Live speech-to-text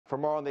For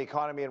more on the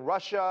economy in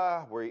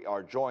Russia, we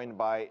are joined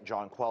by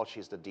John Quelch.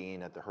 He's the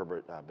dean at the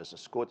Herbert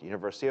Business School at the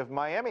University of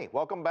Miami.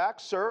 Welcome back,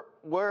 sir.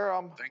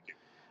 Thank you.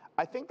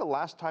 I think the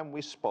last time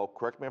we spoke,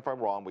 correct me if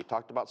I'm wrong, we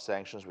talked about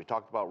sanctions, we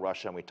talked about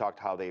Russia, and we talked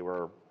how they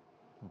were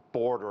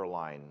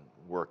borderline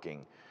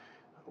working.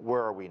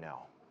 Where are we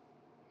now?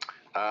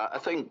 I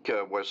think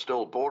we're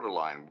still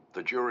borderline.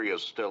 The jury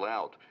is still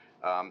out.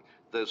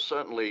 There's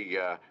certainly,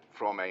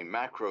 from a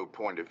macro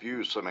point of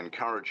view, some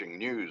encouraging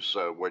news,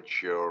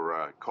 which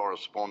your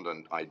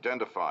correspondent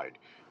identified.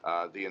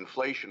 The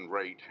inflation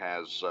rate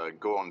has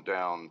gone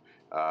down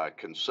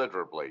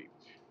considerably.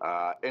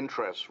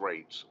 Interest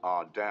rates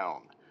are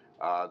down.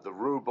 The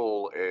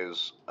ruble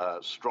is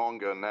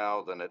stronger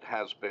now than it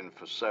has been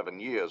for 7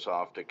 years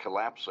after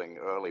collapsing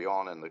early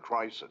on in the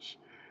crisis.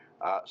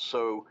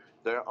 So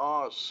there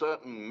are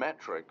certain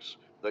metrics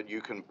that you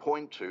can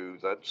point to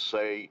that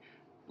say,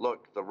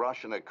 look, the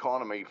Russian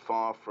economy,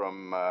 far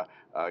from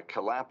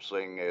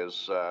collapsing,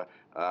 is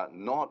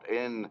not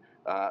in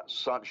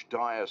such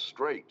dire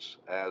straits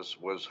as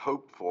was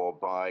hoped for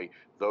by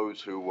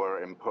those who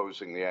were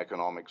imposing the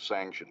economic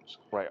sanctions.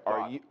 Right.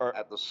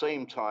 At the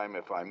same time,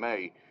 if I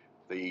may,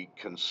 the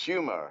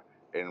consumer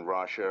in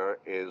Russia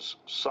is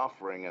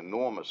suffering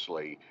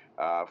enormously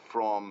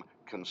from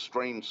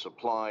constrained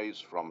supplies,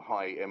 from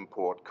high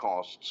import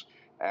costs,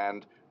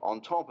 and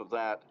on top of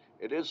that,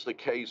 it is the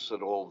case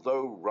that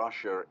although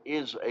Russia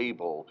is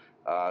able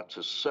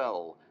to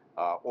sell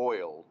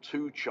oil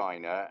to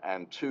China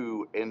and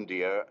to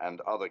India and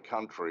other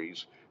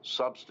countries,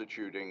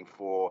 substituting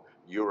for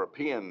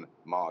European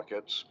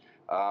markets,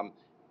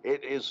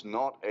 it is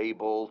not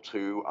able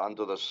to,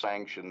 under the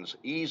sanctions,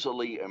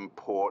 easily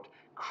import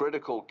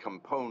critical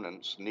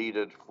components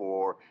needed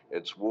for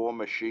its war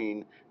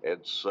machine,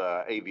 its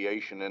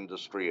aviation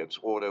industry, its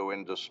auto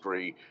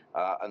industry,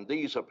 and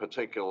these are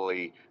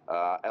particularly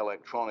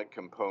electronic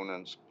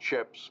components,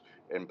 chips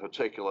in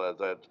particular,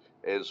 that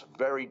is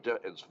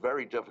it's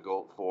very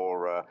difficult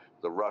for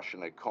the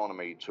Russian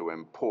economy to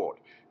import.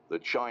 The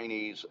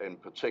Chinese in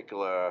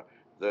particular,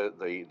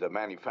 the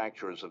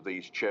manufacturers of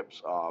these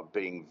chips are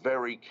being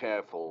very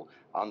careful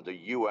under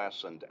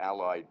U.S. and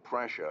allied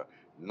pressure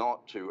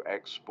not to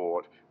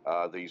export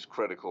these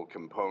critical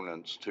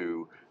components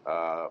to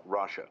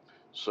Russia.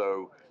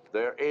 So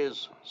there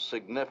is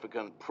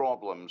significant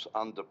problems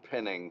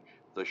underpinning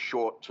the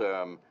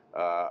short-term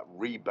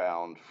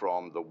rebound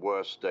from the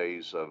worst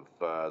days of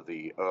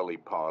the early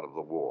part of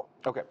the war.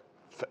 Okay,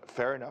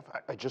 fair enough.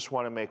 I just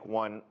want to make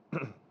one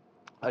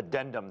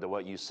addendum to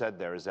what you said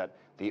there, is that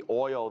the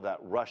oil that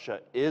Russia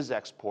is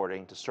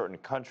exporting to certain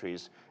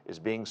countries is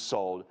being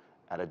sold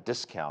at a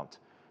discount,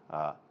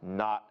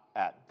 not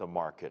at the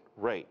market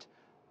rate.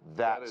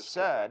 That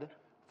said, correct.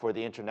 For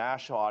the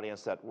international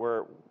audience, that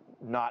we're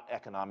not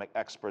economic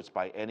experts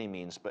by any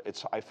means,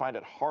 but I find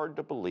it hard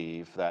to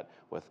believe that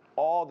with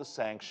all the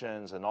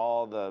sanctions and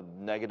all the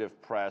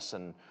negative press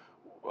and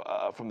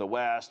from the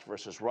West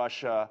versus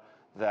Russia,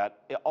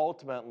 that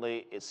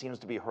ultimately it seems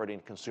to be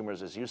hurting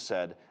consumers, as you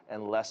said,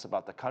 and less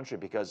about the country.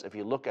 Because if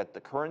you look at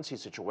the currency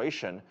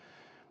situation,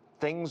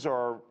 things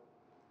are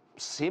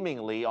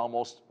seemingly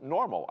almost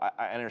normal.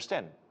 I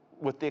understand,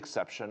 with the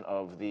exception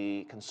of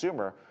the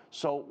consumer.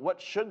 So what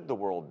should the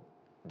world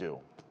do?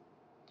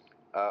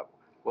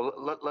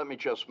 Well, let me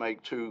just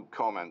make two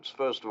comments.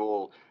 First of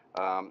all,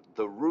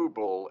 the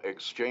ruble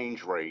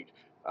exchange rate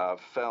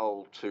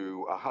fell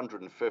to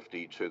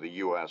 150 to the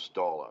US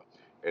dollar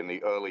in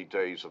the early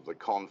days of the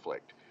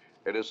conflict.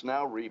 It has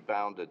now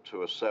rebounded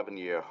to a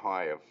 7-year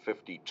high of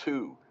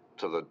 52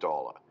 to the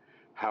dollar.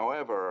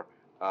 However,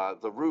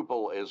 the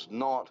ruble is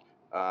not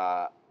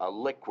a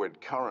liquid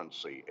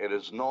currency. It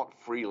is not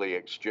freely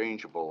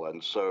exchangeable,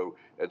 and so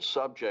it's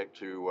subject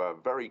to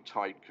very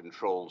tight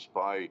controls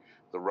by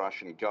the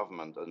Russian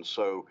government, and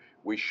so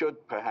we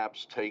should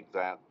perhaps take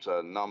that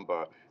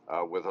number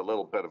with a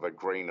little bit of a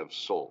grain of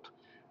salt.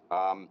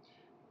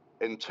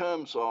 In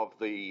terms of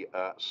the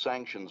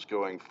sanctions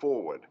going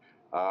forward,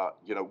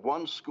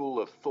 one school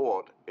of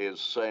thought is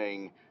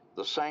saying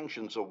the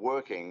sanctions are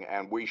working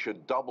and we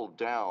should double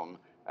down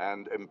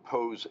and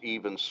impose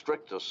even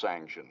stricter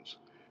sanctions.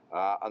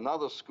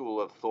 Another school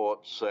of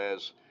thought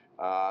says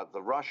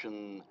the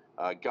Russian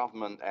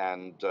government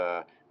and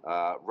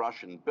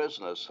Russian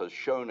business has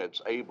shown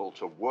it's able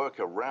to work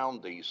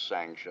around these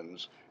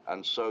sanctions,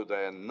 and so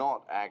they're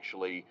not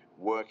actually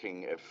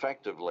working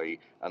effectively,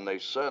 and they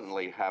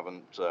certainly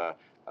haven't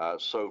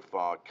so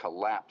far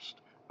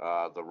collapsed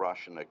the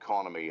Russian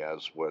economy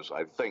as was,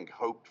 I think,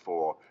 hoped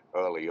for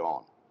early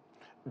on.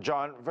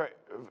 John,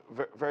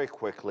 very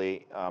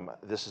quickly,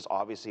 this is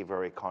obviously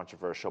very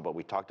controversial, but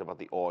we talked about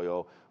the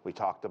oil, we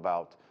talked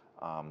about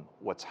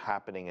what's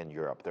happening in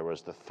Europe. There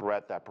was the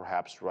threat that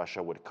perhaps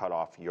Russia would cut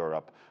off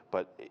Europe,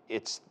 but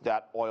it's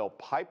that oil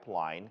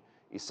pipeline,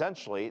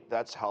 essentially,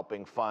 that's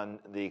helping fund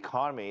the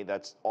economy.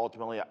 That's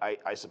ultimately,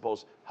 I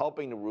suppose,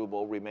 helping the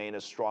ruble remain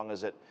as strong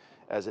as it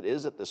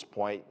is at this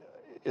point.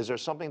 Is there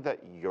something that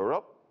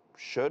Europe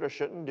should or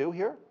shouldn't do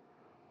here?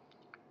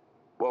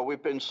 Well,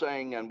 we've been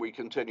saying, and we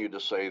continue to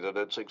say, that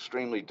it's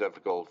extremely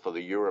difficult for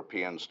the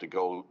Europeans to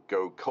go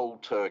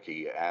cold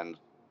turkey and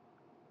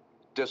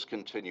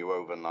discontinue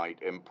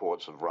overnight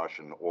imports of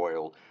Russian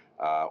oil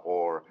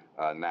or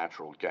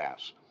natural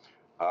gas.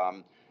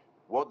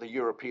 What the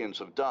Europeans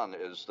have done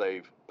is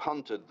they've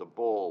punted the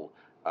ball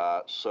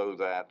so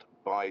that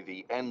by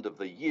the end of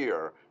the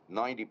year,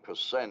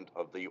 90%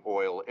 of the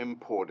oil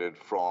imported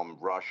from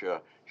Russia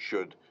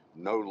should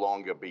no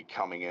longer be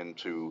coming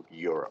into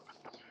Europe.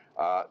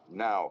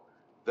 Now,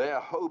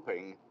 they're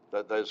hoping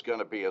that there's going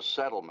to be a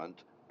settlement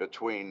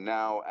between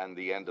now and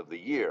the end of the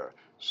year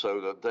so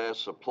that their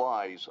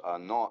supplies are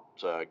not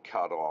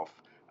cut off,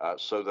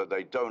 so that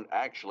they don't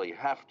actually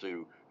have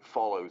to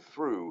follow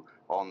through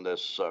on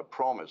this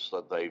promise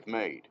that they've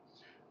made.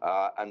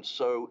 And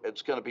so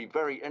it's going to be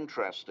very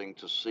interesting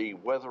to see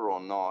whether or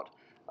not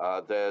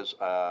there's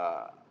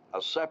a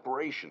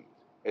separation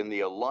in the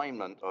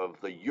alignment of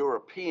the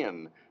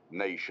European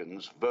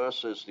nations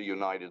versus the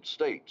United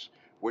States,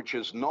 which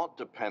is not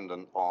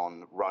dependent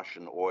on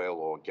Russian oil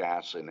or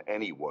gas in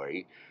any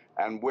way,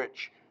 and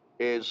which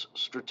is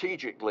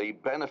strategically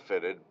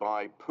benefited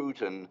by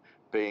Putin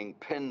being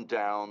pinned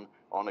down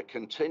on a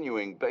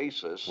continuing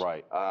basis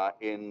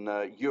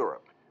in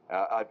Europe.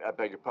 I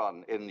beg your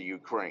pardon, in the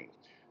Ukraine.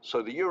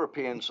 So the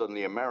Europeans and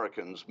the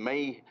Americans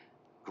may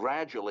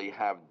gradually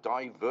have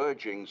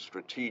diverging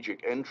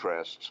strategic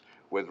interests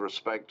with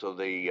respect to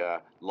the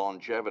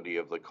longevity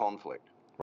of the conflict.